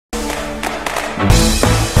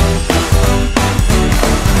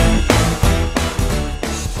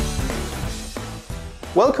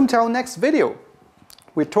Welcome to our next video.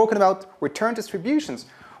 We're talking about return distributions.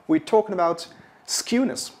 We're talking about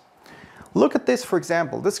skewness. Look at this, for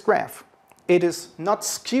example, this graph. It is not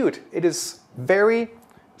skewed, it is very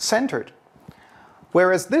centered.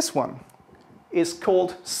 Whereas this one is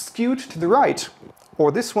called skewed to the right,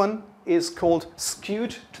 or this one is called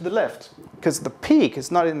skewed to the left, because the peak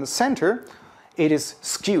is not in the center, it is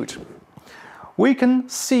skewed. We can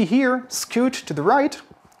see here skewed to the right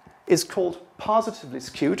is called positively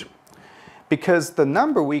skewed, because the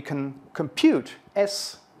number we can compute,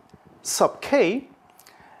 S sub k,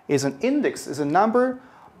 is an index, is a number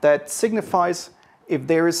that signifies if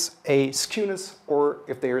there is a skewness or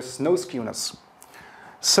if there is no skewness.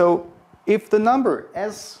 So if the number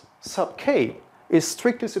S sub k is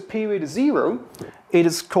strictly superior to 0, it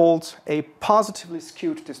is called a positively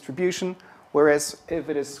skewed distribution, whereas if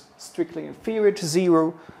it is strictly inferior to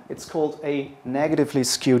 0, it's called a negatively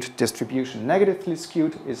skewed distribution. Negatively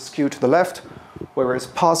skewed is skewed to the left, whereas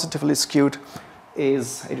positively skewed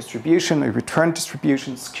is a distribution, a return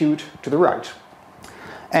distribution, skewed to the right.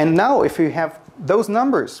 And now if you have those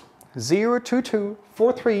numbers, 0, 2, 2,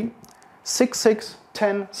 4, 3, 6, 6,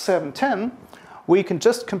 10, 7, 10, we can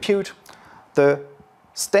just compute the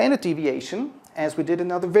standard deviation, as we did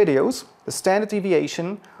in other videos. The standard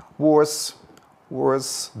deviation was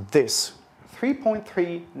this,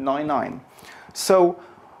 3.399. So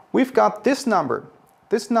we've got this number.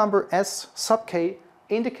 This number S sub k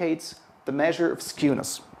indicates the measure of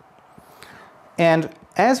skewness. And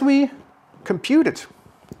as we compute it,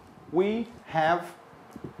 we have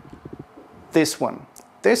this one.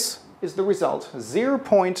 This is the result,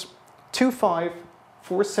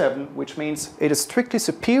 0.2547, which means it is strictly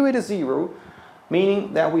superior to 0,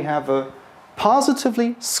 meaning that we have a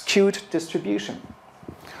positively skewed distribution.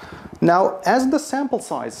 Now, as the sample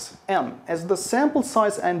size n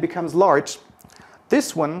becomes large,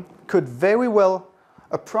 this one could very well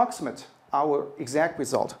approximate our exact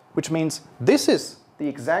result, which means this is the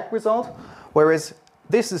exact result, whereas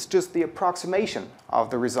this is just the approximation of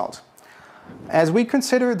the result. As we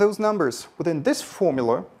consider those numbers within this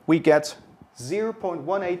formula, we get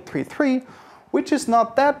 0.1833, which is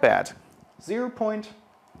not that bad.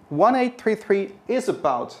 0.1833 is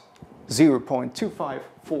about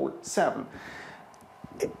 0.2547.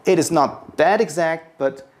 It is not that exact,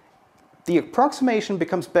 but the approximation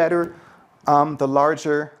becomes better the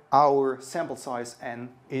larger our sample size n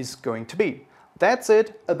is going to be. That's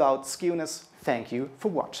it about skewness. Thank you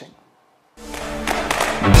for watching.